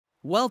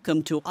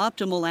Welcome to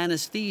Optimal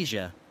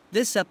Anesthesia.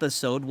 This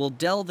episode will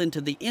delve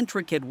into the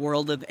intricate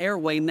world of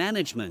airway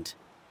management.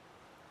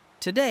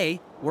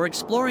 Today, we're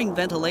exploring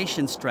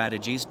ventilation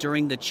strategies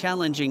during the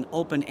challenging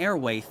open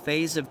airway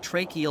phase of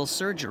tracheal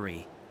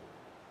surgery.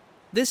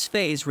 This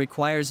phase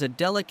requires a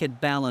delicate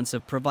balance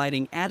of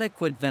providing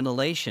adequate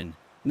ventilation,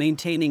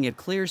 maintaining a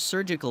clear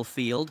surgical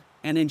field,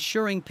 and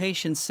ensuring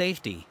patient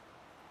safety.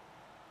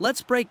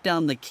 Let's break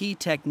down the key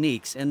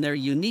techniques and their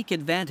unique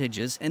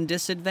advantages and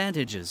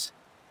disadvantages.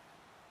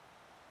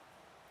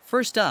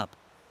 First up,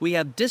 we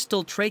have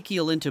distal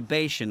tracheal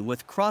intubation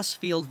with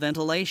cross-field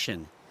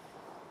ventilation.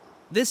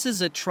 This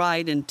is a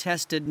tried and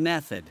tested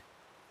method.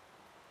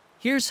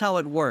 Here's how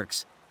it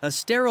works. A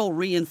sterile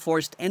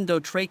reinforced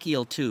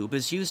endotracheal tube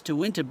is used to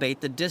intubate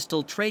the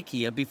distal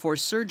trachea before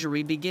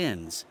surgery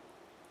begins.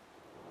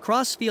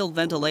 Cross-field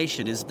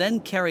ventilation is then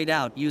carried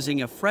out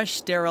using a fresh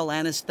sterile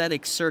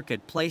anesthetic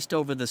circuit placed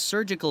over the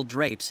surgical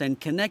drapes and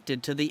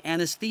connected to the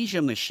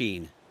anesthesia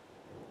machine.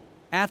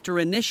 After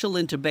initial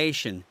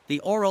intubation,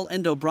 the oral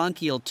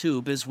endobronchial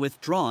tube is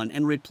withdrawn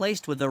and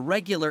replaced with a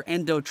regular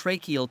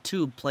endotracheal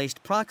tube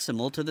placed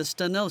proximal to the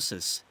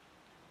stenosis.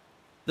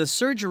 The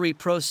surgery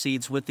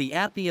proceeds with the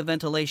apnea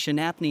ventilation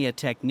apnea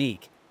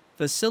technique,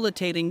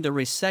 facilitating the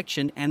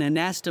resection and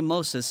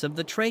anastomosis of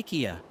the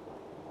trachea.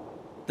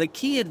 The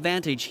key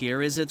advantage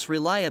here is its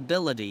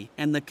reliability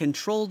and the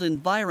controlled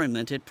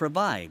environment it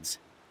provides.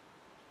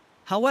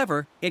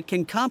 However, it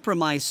can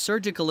compromise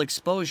surgical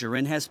exposure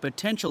and has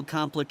potential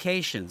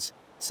complications,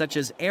 such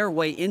as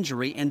airway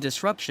injury and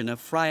disruption of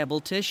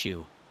friable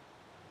tissue.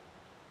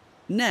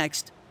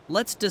 Next,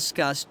 let's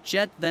discuss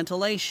jet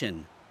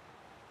ventilation.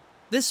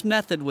 This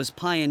method was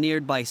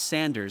pioneered by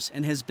Sanders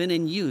and has been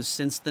in use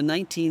since the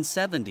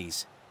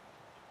 1970s.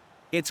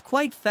 It's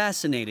quite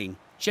fascinating.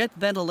 Jet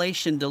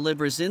ventilation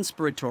delivers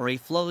inspiratory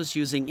flows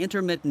using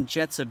intermittent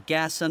jets of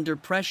gas under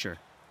pressure,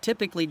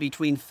 typically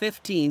between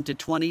 15 to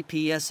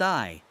 20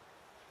 psi.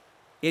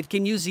 It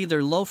can use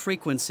either low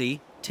frequency,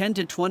 10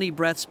 to 20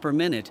 breaths per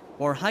minute,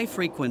 or high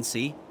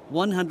frequency,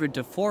 100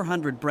 to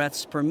 400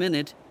 breaths per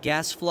minute,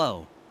 gas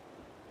flow.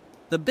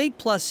 The big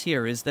plus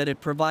here is that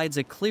it provides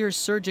a clear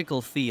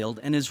surgical field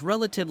and is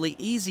relatively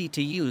easy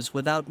to use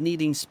without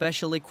needing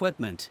special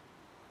equipment.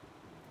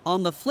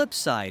 On the flip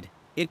side,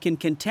 it can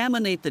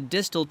contaminate the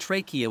distal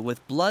trachea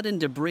with blood and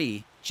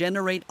debris,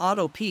 generate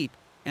autopeep,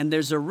 and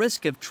there's a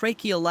risk of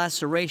tracheal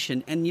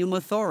laceration and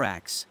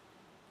pneumothorax.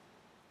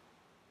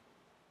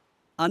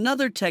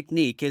 Another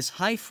technique is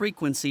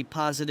high-frequency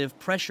positive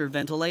pressure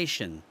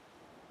ventilation.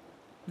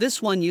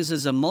 This one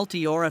uses a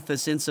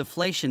multi-orifice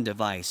insufflation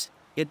device.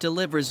 It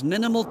delivers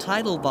minimal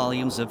tidal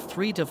volumes of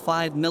 3 to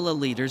 5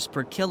 milliliters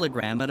per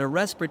kilogram at a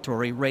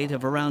respiratory rate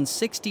of around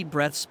 60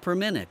 breaths per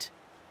minute.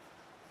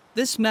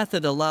 This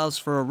method allows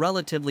for a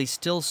relatively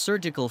still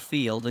surgical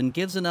field and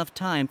gives enough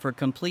time for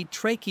complete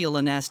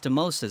tracheal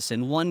anastomosis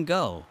in one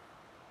go.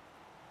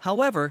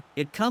 However,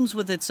 it comes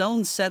with its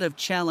own set of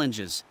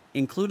challenges,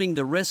 including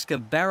the risk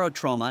of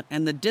barotrauma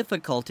and the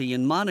difficulty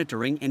in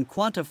monitoring and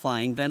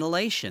quantifying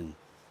ventilation.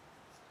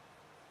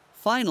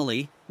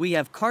 Finally, we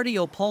have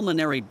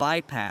cardiopulmonary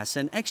bypass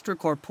and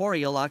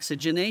extracorporeal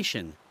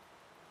oxygenation.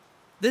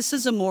 This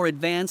is a more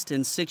advanced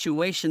and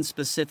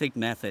situation-specific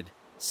method.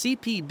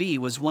 CPB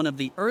was one of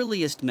the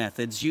earliest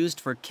methods used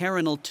for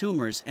carinal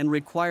tumors and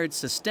required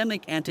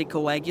systemic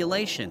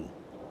anticoagulation.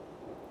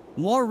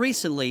 More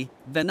recently,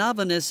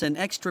 venovenous and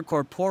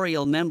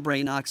extracorporeal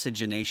membrane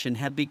oxygenation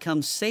have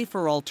become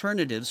safer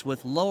alternatives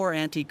with lower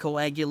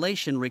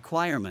anticoagulation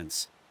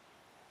requirements.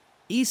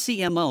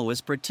 ECMO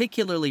is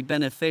particularly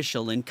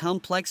beneficial in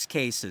complex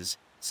cases,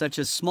 such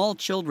as small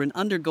children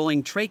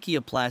undergoing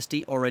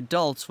tracheoplasty or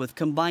adults with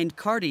combined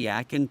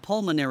cardiac and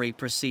pulmonary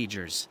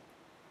procedures.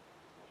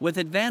 With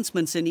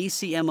advancements in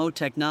ECMO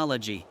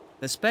technology,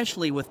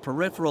 especially with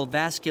peripheral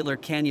vascular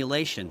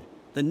cannulation,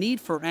 the need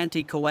for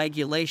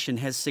anticoagulation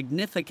has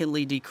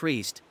significantly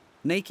decreased,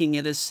 making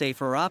it a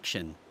safer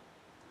option.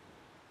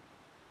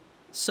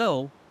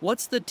 So,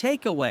 what's the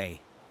takeaway?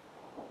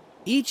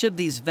 Each of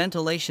these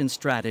ventilation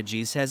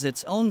strategies has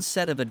its own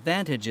set of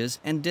advantages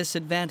and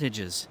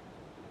disadvantages.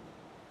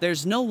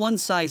 There's no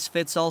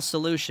one-size-fits-all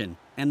solution,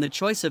 and the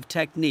choice of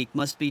technique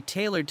must be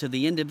tailored to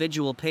the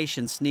individual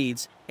patient's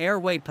needs,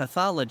 airway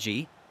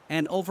pathology,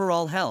 and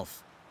overall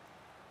health.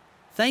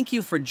 Thank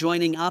you for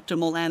joining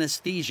Optimal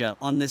Anesthesia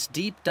on this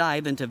deep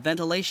dive into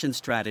ventilation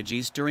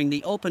strategies during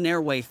the open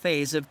airway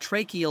phase of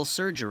tracheal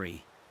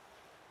surgery.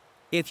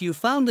 If you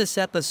found this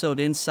episode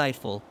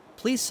insightful,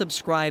 please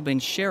subscribe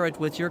and share it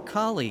with your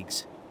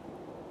colleagues.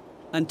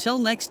 Until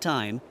next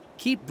time,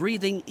 keep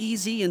breathing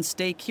easy and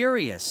stay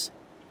curious.